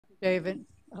David,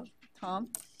 Tom?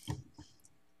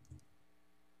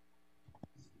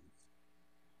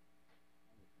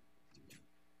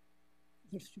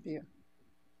 There should be a,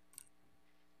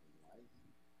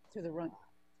 to the right,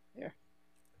 there.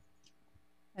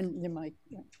 And the mic,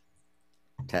 yeah.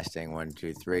 Testing, 1,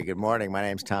 2, 3. Good morning. My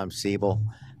name's Tom Siebel.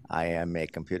 I am a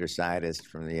computer scientist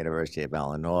from the University of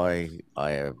Illinois.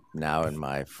 I am now in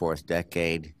my 4th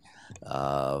decade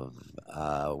of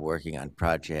working on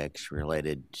projects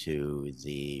related to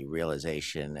the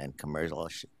realization and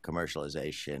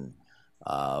commercialization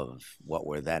of what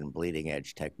were then bleeding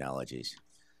edge technologies,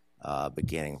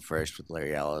 beginning first with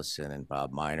Larry Ellison and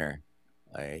Bob Miner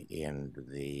in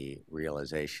the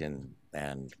realization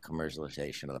and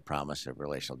commercialization of the promise of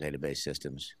relational database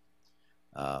systems.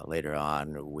 Later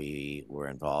on, we were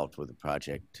involved with a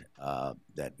project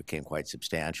that became quite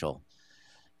substantial.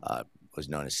 Was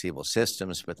known as Siebel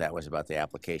Systems, but that was about the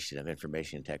application of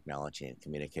information technology and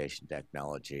communication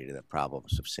technology to the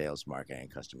problems of sales, marketing,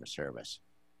 and customer service,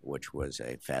 which was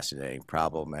a fascinating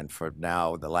problem. And for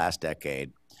now, the last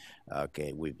decade,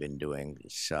 we've been doing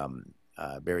some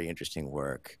very interesting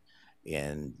work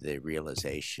in the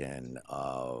realization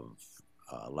of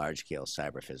large-scale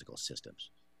cyber-physical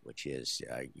systems, which is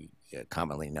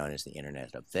commonly known as the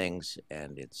Internet of Things,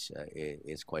 and it's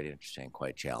quite interesting,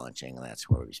 quite challenging, and that's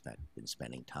where we've been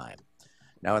spending time.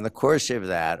 Now, in the course of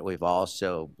that, we've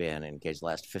also been engaged the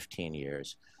last 15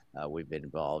 years. We've been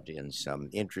involved in some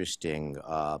interesting,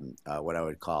 what I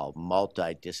would call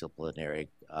multidisciplinary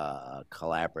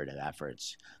collaborative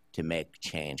efforts to make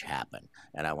change happen.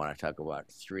 And I want to talk about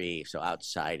 3, so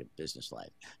outside of business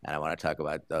life. And I want to talk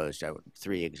about those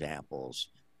 3 examples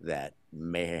that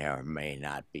may or may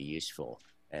not be useful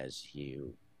as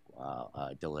you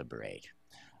deliberate.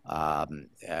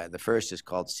 The first is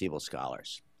called Siebel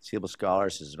Scholars. Siebel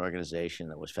Scholars is an organization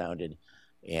that was founded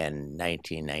in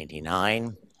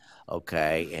 1999,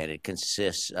 and it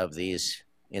consists of these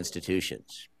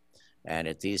institutions. And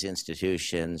at these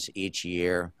institutions, each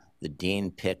year, the dean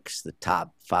picks the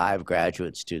top 5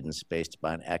 graduate students based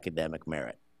upon academic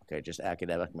merit, just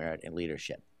academic merit and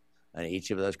leadership. And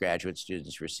each of those graduate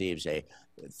students receives a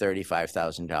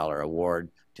 $35,000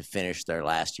 award to finish their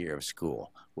last year of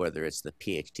school, whether it's the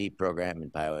PhD program in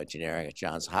bioengineering at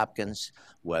Johns Hopkins,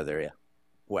 whether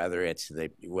it's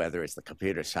the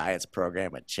computer science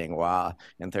program at Tsinghua,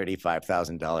 and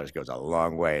 $35,000 goes a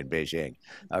long way in Beijing.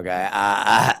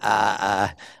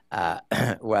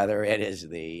 Whether it is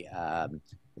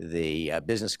the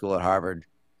business school at Harvard,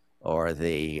 or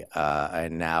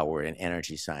and now we're in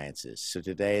energy sciences. So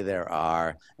today there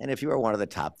are, and if you are one of the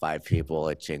top 5 people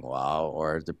at Tsinghua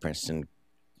or the Princeton,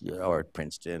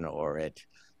 or at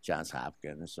Johns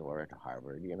Hopkins, or at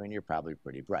Harvard, I mean, you're probably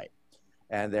pretty bright.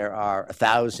 And there are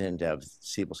 1,000 of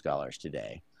Siebel Scholars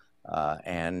today.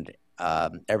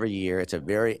 Every year, it's a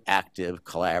very active,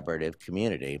 collaborative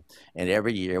community. And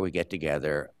every year we get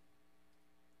together.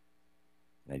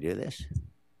 Can I do this?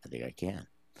 I think I can.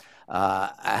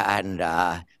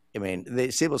 I mean,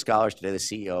 the Siebel Scholars today, the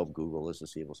CEO of Google is a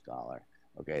Siebel Scholar.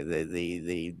 I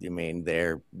mean,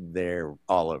 they're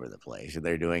all over the place.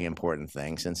 They're doing important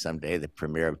things, and someday the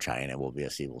premier of China will be a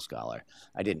Siebel Scholar.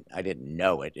 I didn't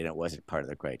know it, and it wasn't part of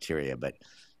the criteria, but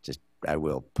just I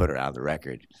will put it on the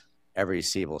record. Every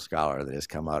Siebel Scholar that has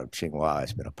come out of Tsinghua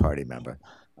has been a party member,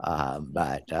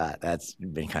 but that's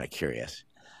been kind of curious.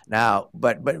 Now,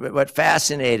 but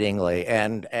fascinatingly,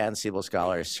 and Siebel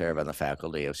Scholars serve on the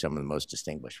faculty of some of the most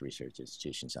distinguished research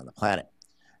institutions on the planet.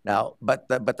 Now, but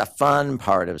the fun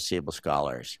part of Siebel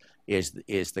Scholars is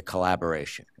the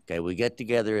collaboration. We get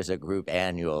together as a group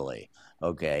annually,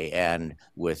 and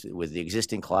with the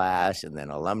existing class, and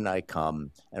then alumni come,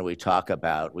 and we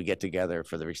get together.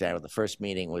 For example, the first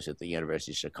meeting was at the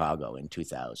University of Chicago in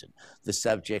 2000. The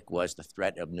subject was the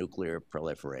threat of nuclear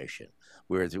proliferation.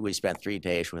 We spent 3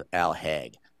 days with Al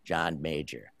Haig, John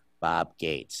Major, Bob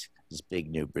Gates,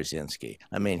 Zbigniew Brzezinski.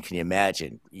 I mean, can you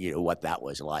imagine, what that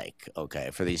was like,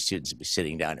 for these students to be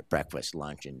sitting down at breakfast,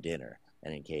 lunch, and dinner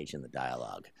and engage in the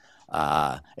dialogue.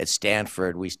 At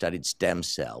Stanford, we studied stem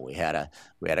cell. We had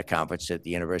a conference at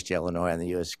the University of Illinois on the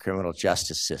U.S. criminal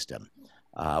justice system.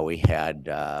 We've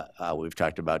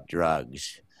talked about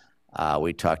drugs.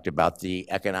 We talked about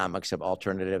the economics of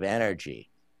alternative energy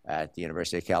at the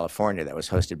University of California. That was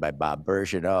hosted by Bob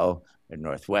Bergeneau. At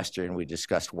Northwestern, we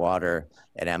discussed water.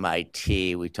 At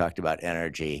MIT, we talked about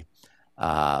energy.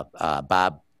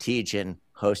 Bob Tejan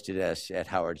hosted us at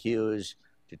Howard Hughes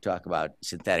to talk about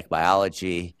synthetic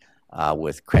biology.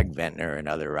 with Craig Ventnor and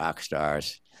other rock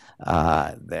stars.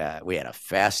 That we had a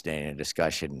fascinating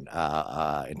discussion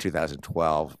in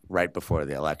 2012, right before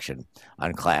the election,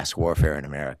 on class warfare in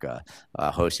America.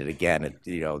 Hosted again at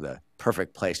the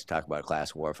perfect place to talk about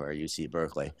class warfare, UC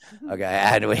Berkeley. Okay,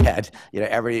 and we had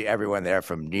everyone there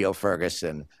from Neil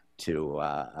Ferguson to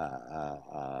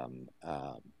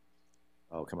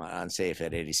oh, come on, Unsafe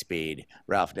at 80 Speed,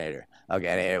 Ralph Nader.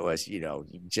 Okay, it was,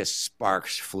 just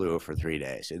sparks flew for 3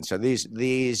 days. And so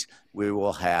these we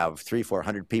will have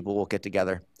 300-400 people will get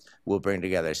together. We'll bring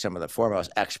together some of the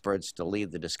foremost experts to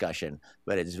lead the discussion,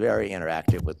 but it's very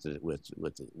interactive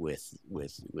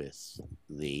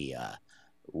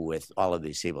with all of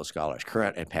these Siebel scholars,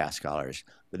 current and past scholars.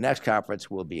 The next conference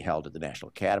will be held at the National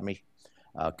Academy.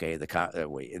 Okay, the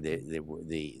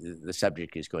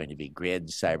subject is going to be grid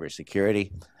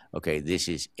cybersecurity. Okay, this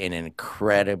is an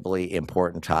incredibly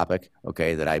important topic.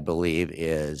 Okay, that I believe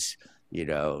is,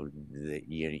 the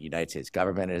United States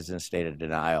government is in a state of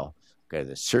denial. Okay,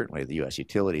 certainly the U.S.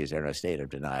 utilities are in a state of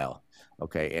denial.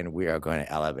 Okay, and we are going to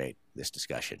elevate this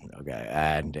discussion. Okay,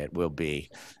 and it will be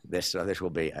this will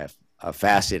be a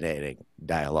fascinating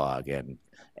dialogue,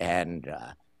 and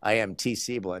I am T.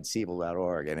 Siebel at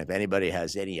Siebel.org, and if anybody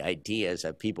has any ideas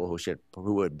of people who should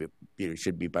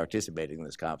be participating in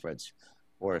this conference,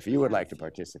 or if you would like to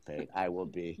participate, I will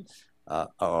be.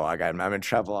 I'm in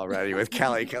trouble already with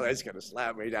Kelly. Kelly's going to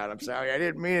slap me down. I'm sorry, I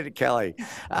didn't mean it, Kelly.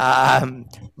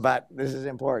 But this is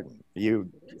important.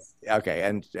 Okay,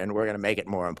 and we're going to make it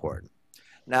more important.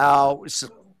 Now,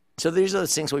 so these are the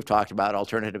things we've talked about: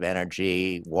 alternative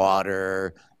energy,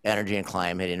 water, energy and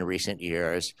climate in recent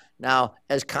years. Now,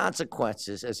 as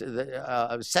consequences, as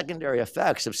secondary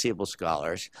effects of Siebel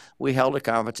scholars, we held a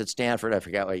conference at Stanford, I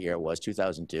forgot what year it was,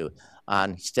 2002,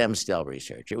 on stem cell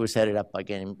research. It was headed up by a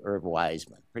guy named Irv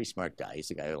Wiseman, pretty smart guy. He's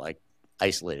the guy who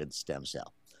isolated the stem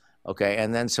cell. Okay,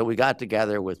 and then so we got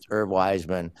together with Irv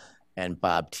Wiseman and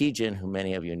Bob Tejan, who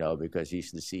many of you know because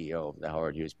he's the CEO of the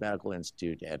Howard Hughes Medical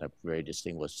Institute and a very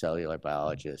distinguished cellular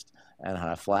biologist. And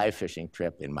on a fly fishing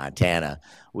trip in Montana,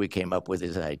 we came up with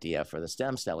this idea for the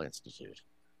Stem Cell Institute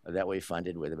that we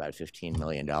funded with about $15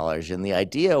 million. And the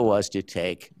idea was to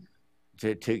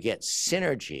get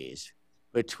synergies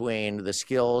between the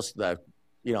skills,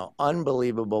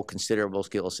 unbelievable, considerable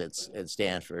skills at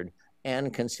Stanford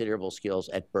and considerable skills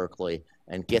at Berkeley,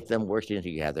 and get them working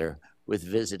together with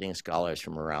visiting scholars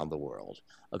from around the world.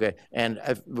 Okay, and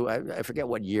I forget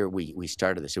what year we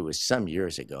started this. It was some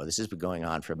years ago. This has been going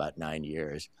on for about 9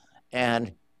 years.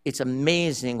 And it's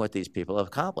amazing what these people have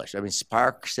accomplished. I mean,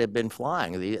 sparks have been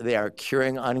flying. They are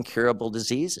curing uncurable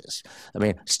diseases. I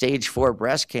mean, stage 4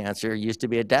 breast cancer used to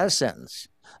be a death sentence.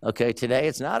 Okay, today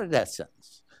it's not a death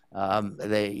sentence.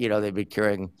 They've been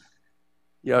curing,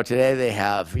 today they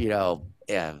have,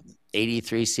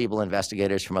 83 Siebel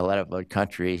investigators from 11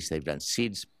 countries. They've done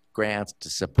seeds grants to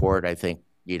support, I think,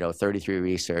 33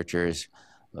 researchers.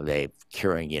 They're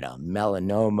curing,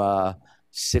 melanoma,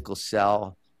 sickle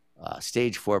cell,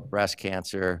 stage 4 breast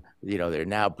cancer. They're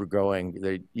now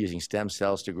they're using stem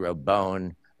cells to grow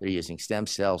bone. They're using stem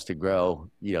cells to grow,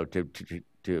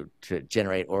 to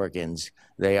generate organs.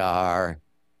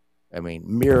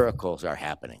 Miracles are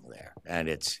happening there. And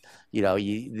it's,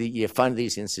 you fund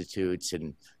these institutes,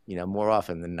 and, more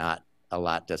often than not, a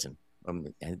lot doesn't,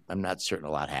 I'm not certain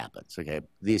a lot happens. Okay,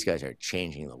 these guys are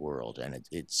changing the world, and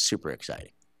it's super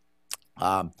exciting.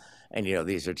 And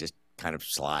these are just kind of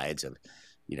slides of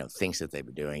things that they've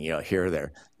been doing. Here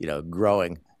they're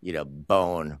growing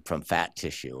bone from fat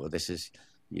tissue. This is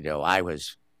I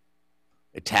was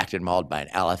attacked and mauled by an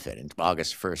elephant in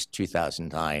August 1st,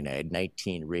 2009. I had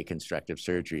 19 reconstructive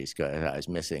surgeries because I was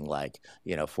missing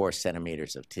 4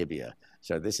 centimeters of tibia.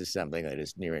 So this is something that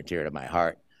is near and dear to my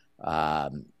heart.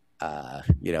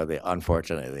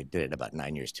 Unfortunately, they did it about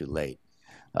 9 years too late.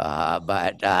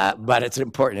 But it's an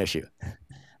important issue.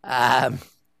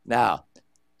 Now,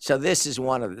 so this is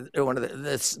one of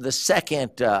the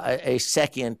second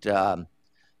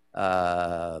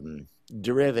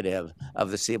derivative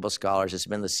of the Siebel scholars has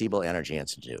been the Siebel Energy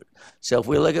Institute. So if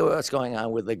we look at what's going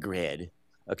on with the grid,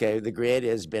 okay, the grid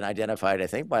has been identified, I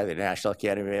think, by the National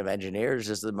Academy of Engineers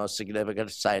as the most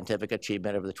significant scientific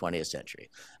achievement of the 20th century.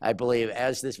 I believe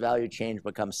as this value chain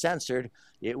becomes censored,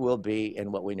 it will be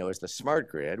in what we know as the smart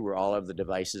grid, where all of the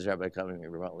devices are becoming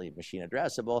remotely machine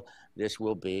addressable. This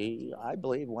will be, I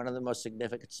believe, one of the most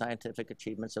significant scientific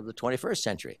achievements of the 21st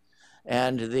century.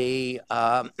 And $2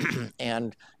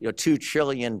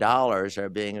 trillion are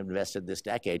being invested this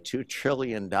decade, $2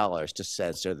 trillion to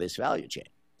censor this value chain.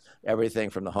 Everything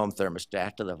from the home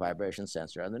thermostat to the vibration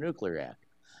sensor on the nuclear reactor.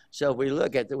 So if we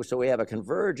look at, so we have a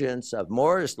convergence of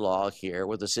Moore's law here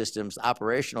with the systems,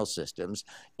 operational systems,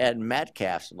 and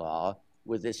Metcalfe's law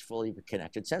with this fully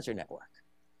connected sensor network.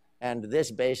 And this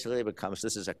basically becomes,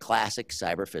 this is a classic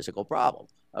cyber physical problem.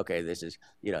 Okay, this is,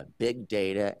 big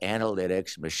data,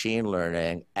 analytics, machine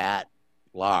learning at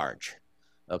large.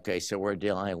 Okay, so we're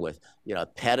dealing with,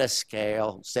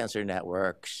 petascale sensor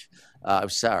networks,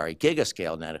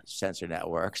 gigascale sensor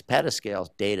networks, petascale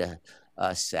data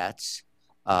sets,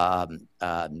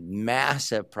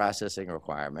 massive processing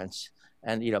requirements.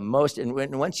 And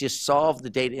once you solve the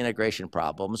data integration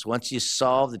problems, once you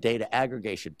solve the data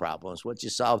aggregation problems, once you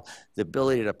solve the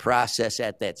ability to process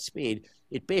at that speed,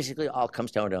 it basically all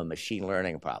comes down to a machine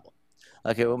learning problem.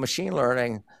 Okay, well, machine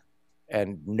learning,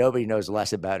 and nobody knows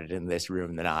less about it in this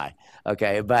room than I.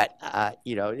 Okay, but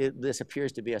this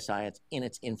appears to be a science in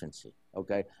its infancy.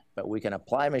 Okay, but we can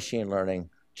apply machine learning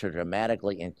to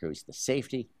dramatically increase the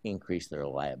safety, increase the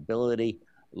reliability,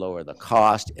 lower the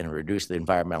cost, and reduce the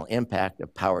environmental impact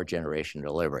of power generation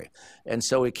delivery. And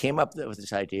so we came up with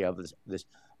this idea of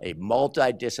a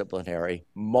multidisciplinary,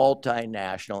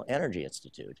 multinational energy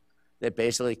institute that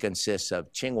basically consists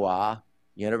of Tsinghua,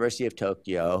 University of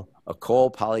Tokyo,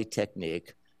 École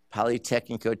Polytechnique,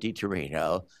 Politecnico di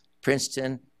Torino,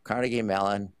 Princeton, Carnegie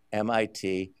Mellon,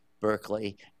 MIT,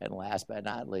 Berkeley, and last but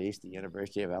not least, the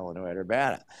University of Illinois at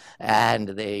Urbana. And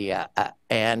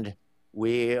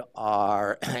we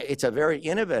are, it's a very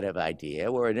innovative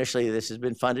idea where initially this has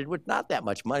been funded with not that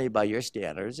much money by your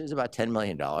standards. It's about $10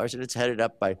 million, and it's headed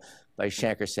up by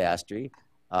Shankar Sastry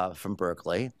from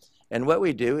Berkeley. And what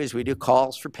we do is we do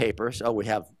calls for papers. So we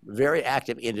have very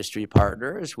active industry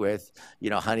partners with,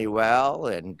 Honeywell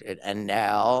and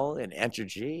Enel and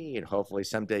Entergy and hopefully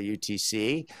someday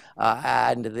UTC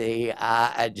and the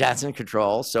Johnson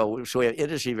Controls. So we have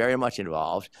industry very much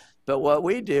involved. But what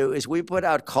we do is we put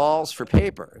out calls for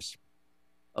papers,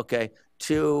 okay,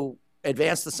 to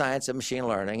advance the science of machine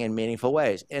learning in meaningful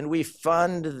ways. And we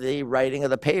fund the writing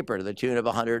of the paper to the tune of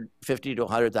 $150,000 to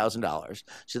 $100,000.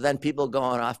 So then people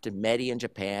going off to METI in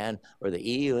Japan or the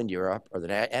EU in Europe or the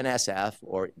NSF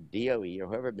or DOE or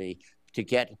whoever it be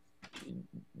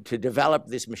to develop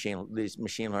these machine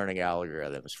learning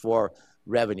algorithms for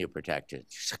revenue protection,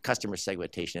 customer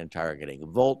segmentation and targeting,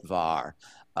 VoltVAR,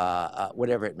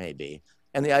 whatever it may be.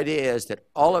 And the idea is that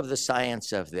all of the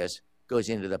science of this goes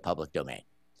into the public domain.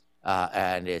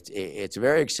 And it's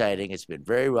very exciting. It's been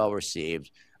very well received.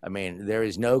 I mean, there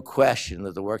is no question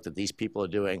that the work that these people are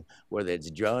doing, whether it's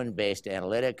drone-based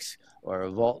analytics or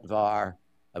VoltVAR,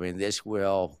 I mean, this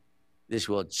will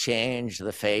change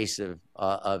the face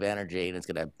of energy,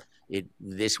 and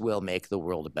this will make the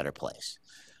world a better place.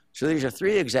 So these are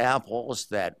three examples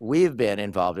that we've been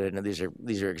involved in, and these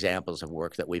are examples of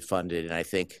work that we've funded, and I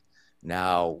think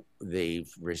now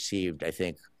they've received, I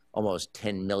think, almost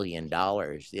 $10 million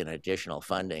in additional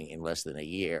funding in less than a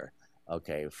year,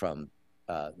 okay, from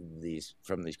these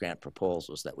grant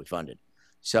proposals that we funded.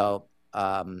 So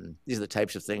these are the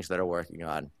types of things that are working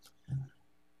on.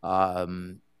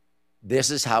 This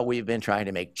is how we've been trying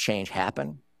to make change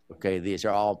happen. Okay, these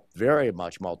are all very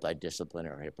much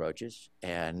multidisciplinary approaches,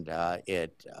 and I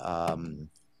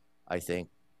think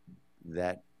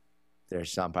that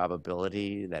there's some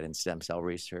probability that in stem cell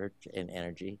research and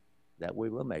energy that we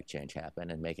will make change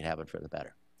happen and make it happen for the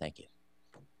better. Thank you.